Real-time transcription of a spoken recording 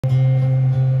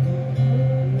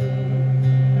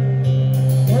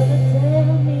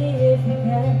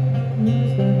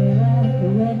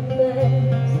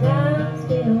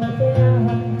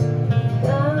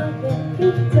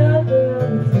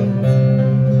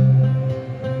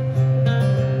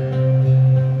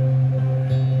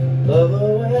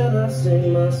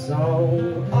my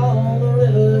song, all the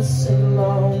rivers sing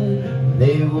along.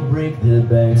 They will break their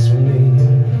banks for me,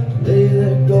 lay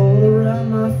their gold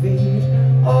around my feet.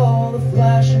 All the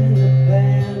flashing in the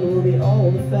pan will be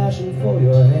all the fashion for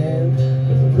your hand,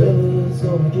 but the river's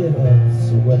gonna give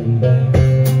us a wedding band.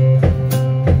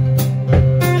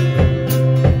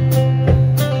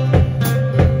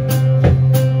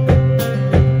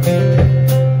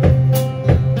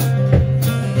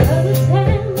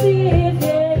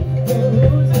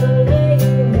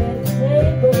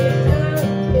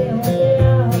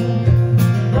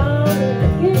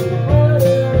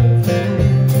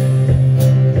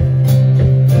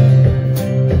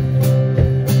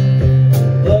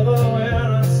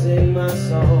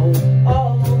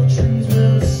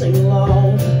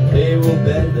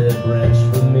 Bend their branch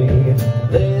for me,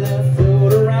 lay their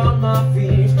fruit around my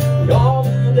feet. The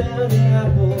almond and the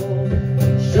apple,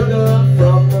 sugar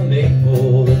from the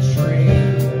maple, the tree.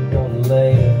 We're gonna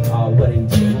lay our wedding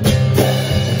tree.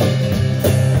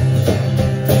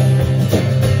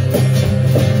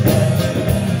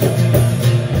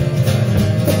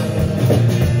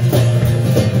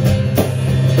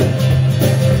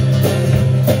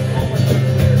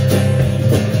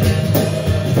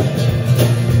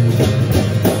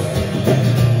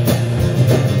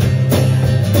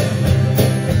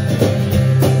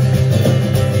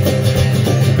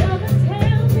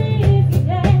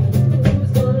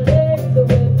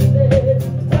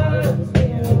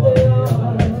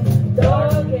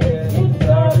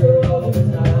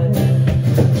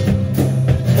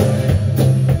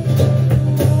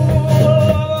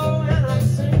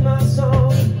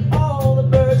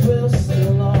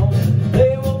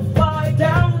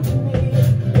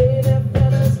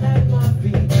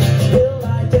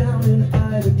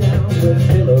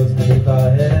 Pillows beneath our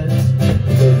heads.